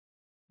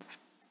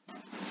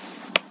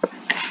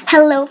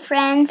Hello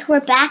friends,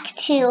 we're back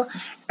to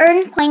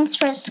earn points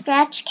for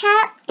Scratch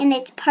Cat, and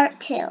it's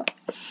part 2.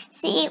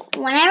 See,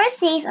 when I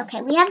receive,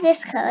 we have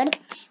this code.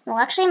 Well,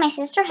 actually my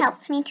sister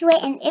helped me to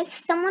it, and if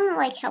someone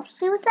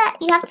helps you with that,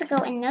 you have to go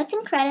in notes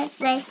and credits,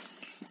 say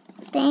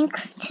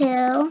thanks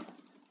to,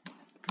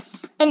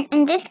 and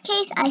in this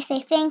case I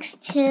say thanks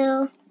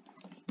to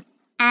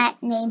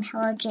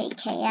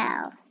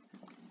 @NameHelloJKL.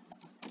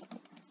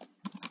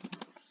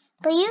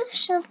 But you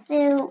should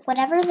do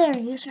whatever their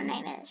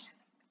username is.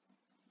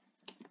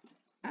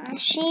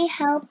 She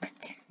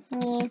helped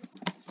me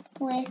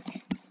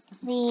with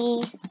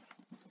the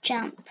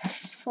jump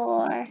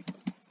for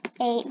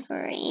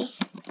Avery.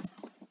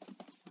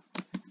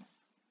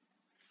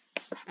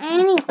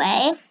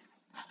 Anyway,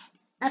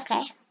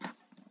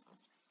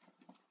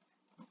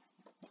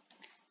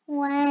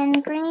 when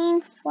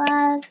green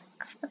flag,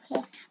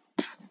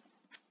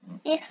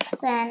 if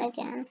then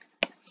again,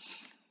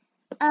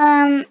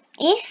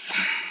 if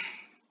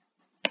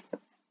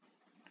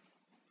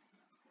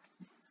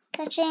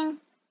touching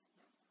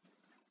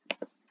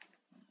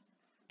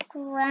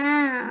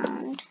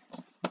ground,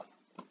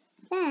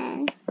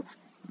 then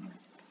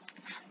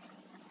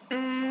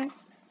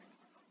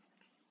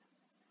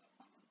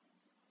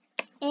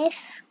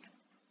if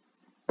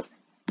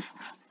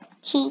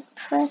key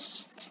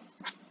pressed,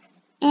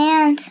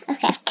 and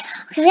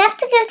we have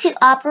to go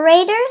to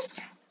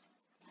operators.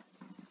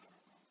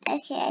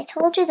 I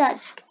told you that.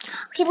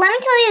 Let me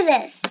tell you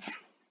this.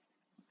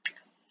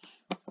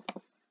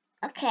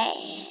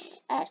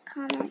 Add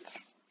comment.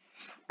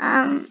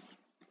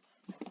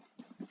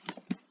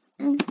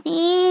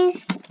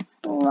 These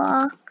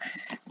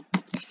blocks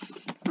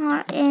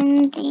are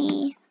in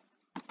the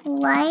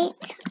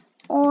light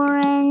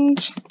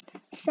orange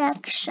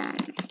section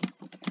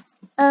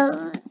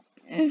of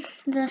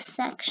the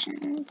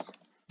sections.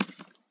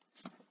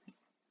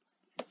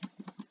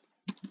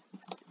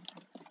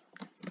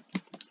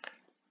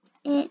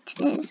 It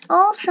is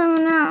also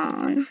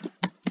known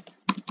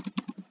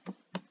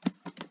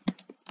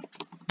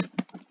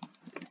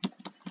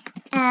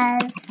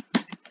as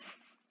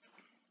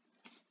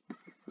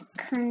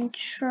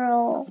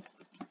control.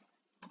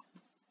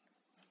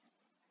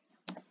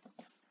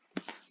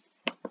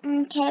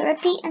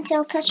 Repeat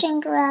until touching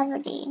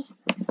gravity.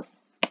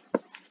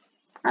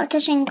 Or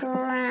touching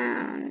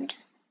ground.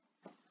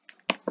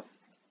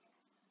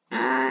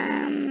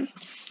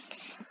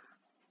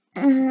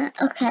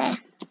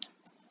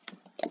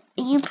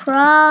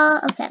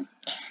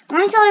 Let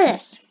me tell you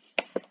this.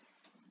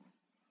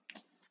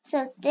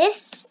 So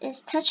this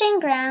is touching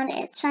ground.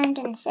 It's found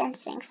in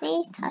sensing.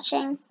 See?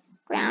 Touching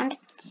ground.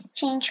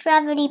 Change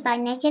gravity by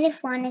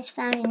 -1 is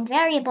found in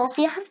variables.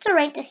 You have to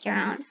write this your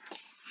own.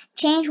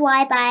 Change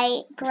y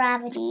by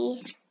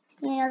gravity.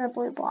 You know the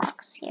blue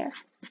blocks here.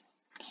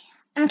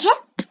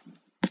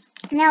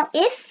 Now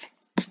if,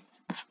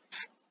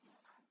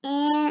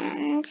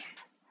 and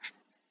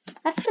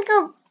I have to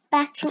go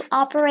back to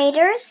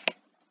operators.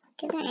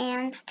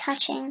 And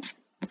touching.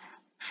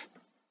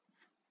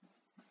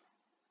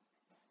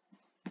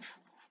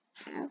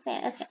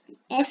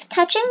 If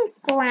touching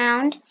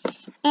ground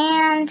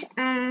and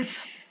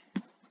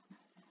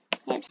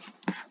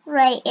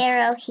right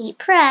arrow key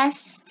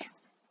pressed.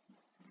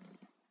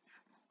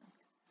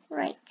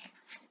 Right.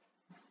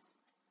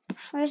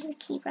 Where's the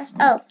key pressed?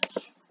 Oh,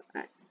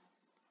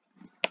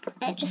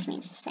 it just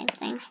means the same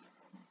thing.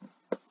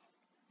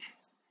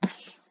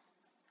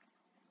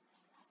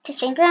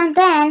 Touching ground,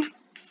 then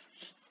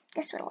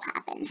this will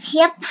happen.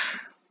 Yep.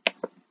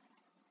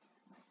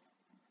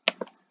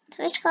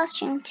 Switch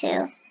costume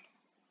to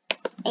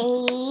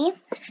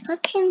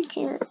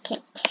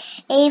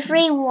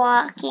Avery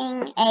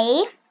walking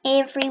A,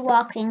 Avery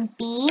walking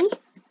B,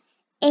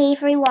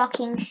 Avery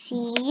walking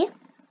C,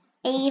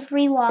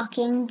 Avery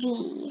walking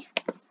D.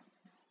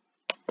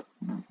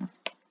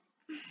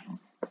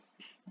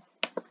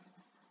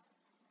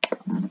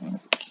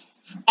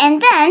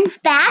 And then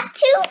back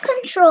to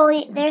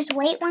control. There's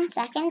wait 1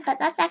 second, but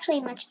that's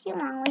actually much too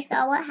long. We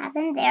saw what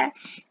happened there.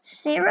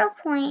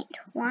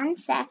 0.1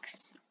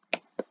 seconds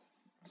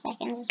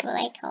is what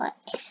I call it.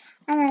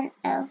 And then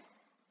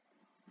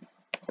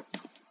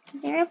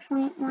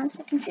 0.1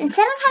 seconds.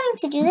 Instead of having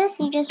to do this,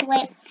 you just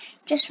wait.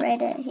 Just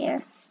write it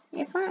here.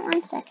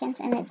 0.1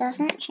 seconds, and it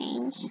doesn't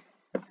change.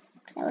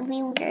 That would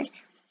be weird.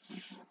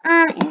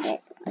 And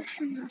it was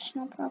a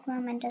national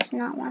program and does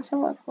not want to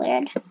look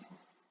weird.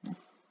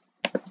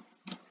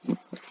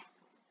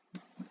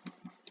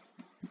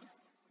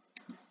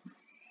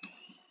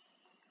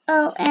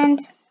 Oh,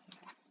 and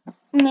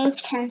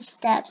move 10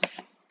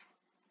 steps.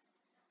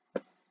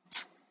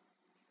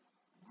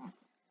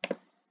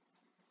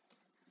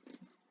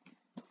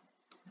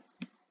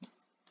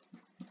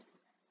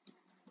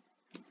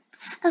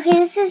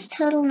 This is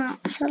totally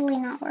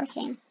not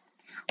working.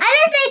 I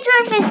didn't say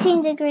turn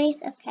 15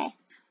 degrees.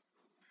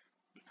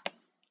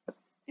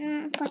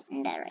 Point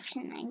in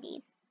direction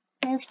 90.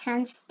 Move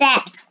 10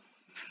 steps.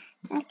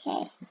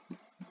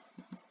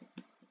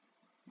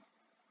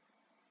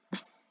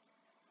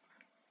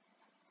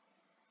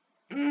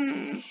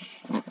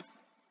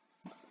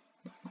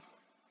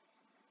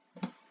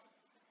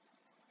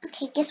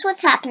 Okay, guess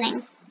what's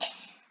happening?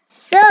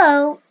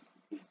 So,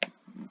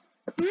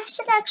 I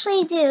should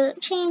actually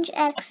change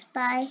X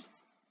by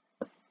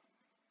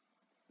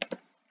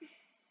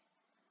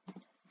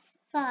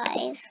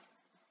 5.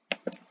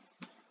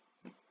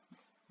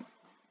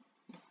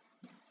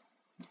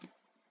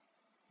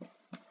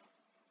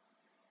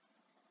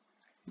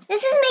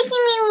 This is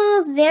making me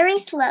move very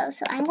slow,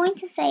 so I'm going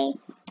to say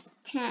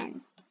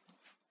 10.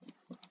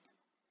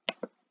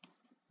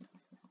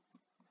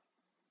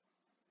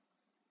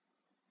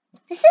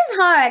 This is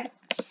hard,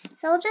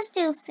 so I'll just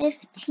do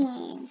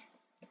 15.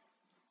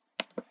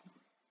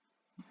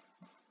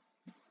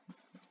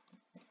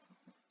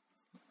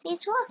 See,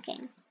 it's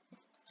walking.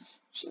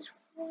 She's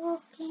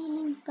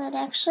walking, but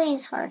actually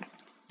it's hard.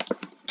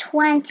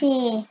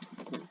 20.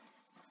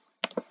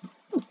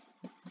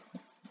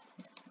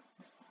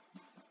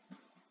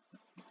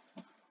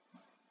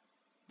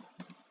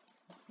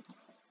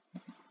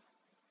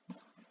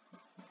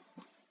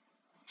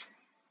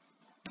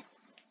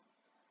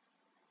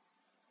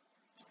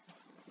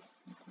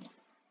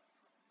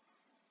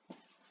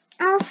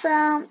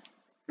 Also,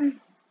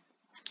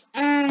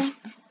 and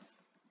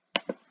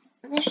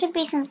there should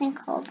be something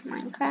called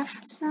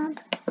Minecraft sub.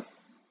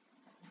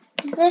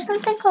 Is there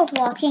something called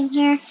walking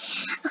here?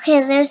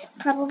 Okay, there's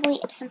probably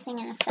something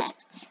in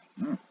effects.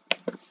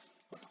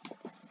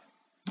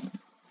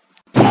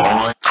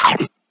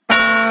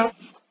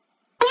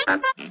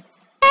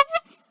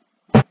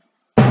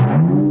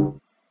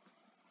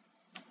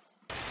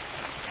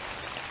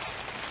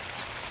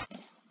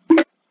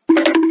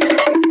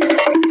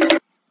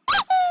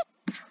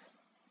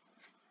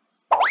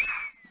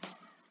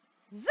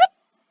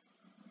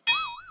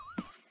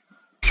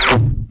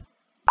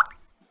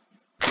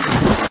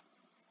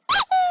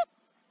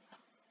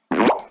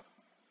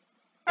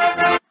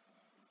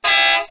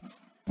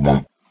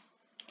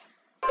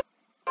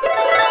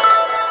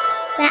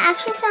 That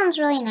actually sounds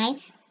really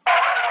nice.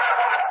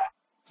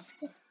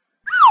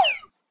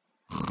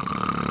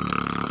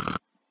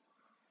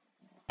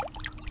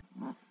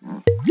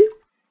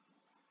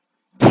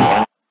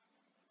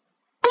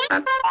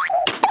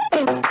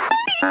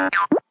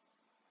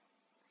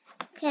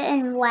 Okay,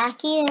 and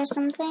wacky or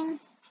something.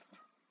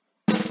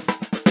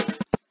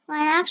 Well,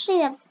 I actually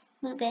have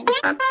moving.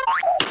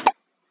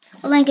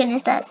 Oh my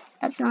goodness,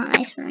 that's not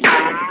nice for me.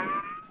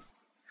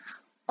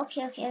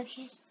 Okay.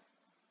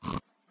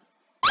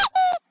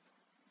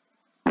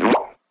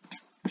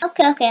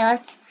 Okay,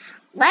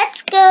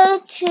 let's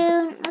go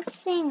to, let's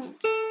sing.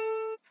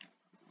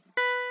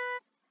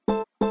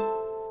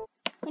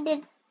 We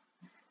did.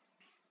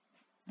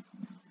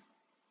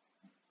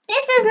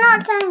 This does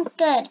not sound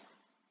good.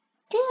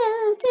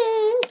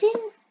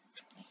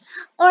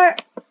 Or,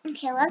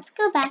 okay, let's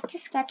go back to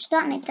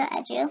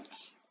scratch.make.edu.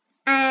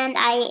 And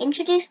I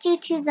introduced you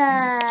to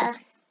the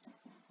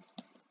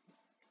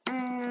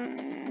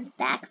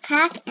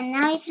backpack, and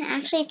now you can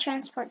actually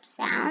transport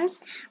sounds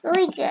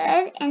really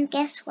good. And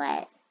guess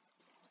what?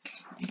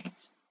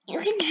 You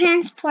can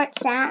transport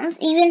sounds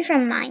even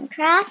from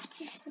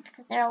Minecraft,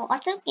 because there are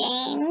lots of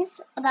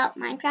games about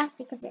Minecraft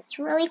because it's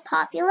really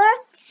popular.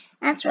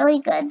 That's really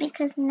good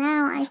because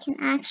now I can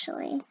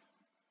actually...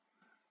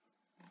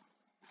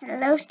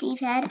 Hello, Steve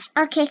Head.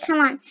 Okay, come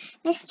on.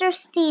 Mr.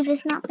 Steve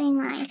is not being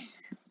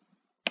nice.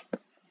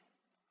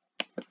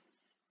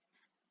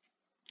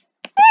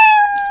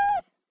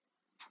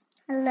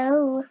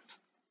 Hello.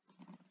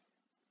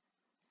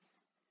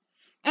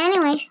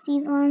 Anyway,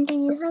 Steve, do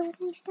you have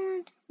any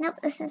sound? Nope,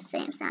 this is the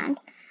same sound.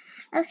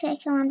 Okay,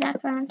 come on,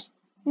 background.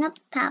 Nope,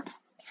 pop.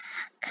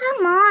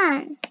 Come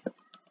on.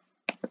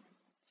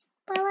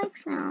 I like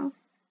snow.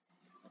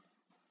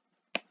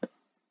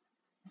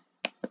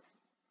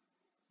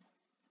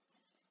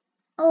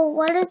 Oh,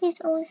 why do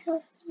these always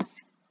have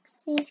this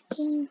save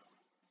game?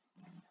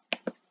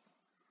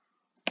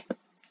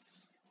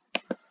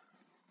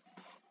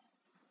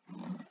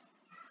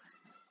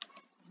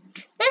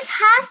 This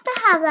has to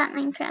have that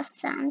Minecraft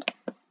sound.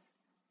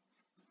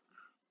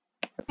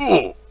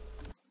 Oh.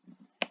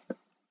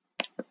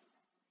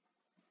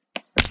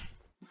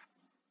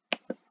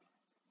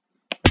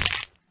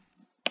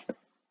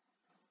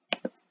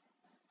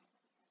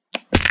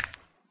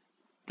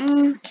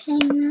 Okay,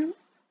 now.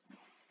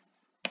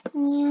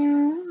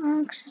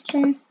 Yeah,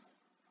 oxygen.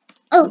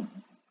 Oh.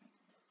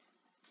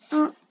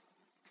 Oh.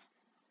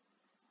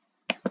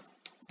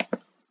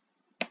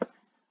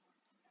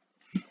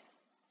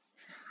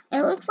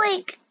 It looks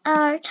like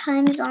our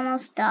time is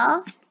almost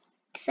up,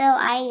 so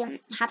I am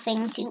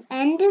having to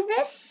end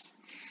this.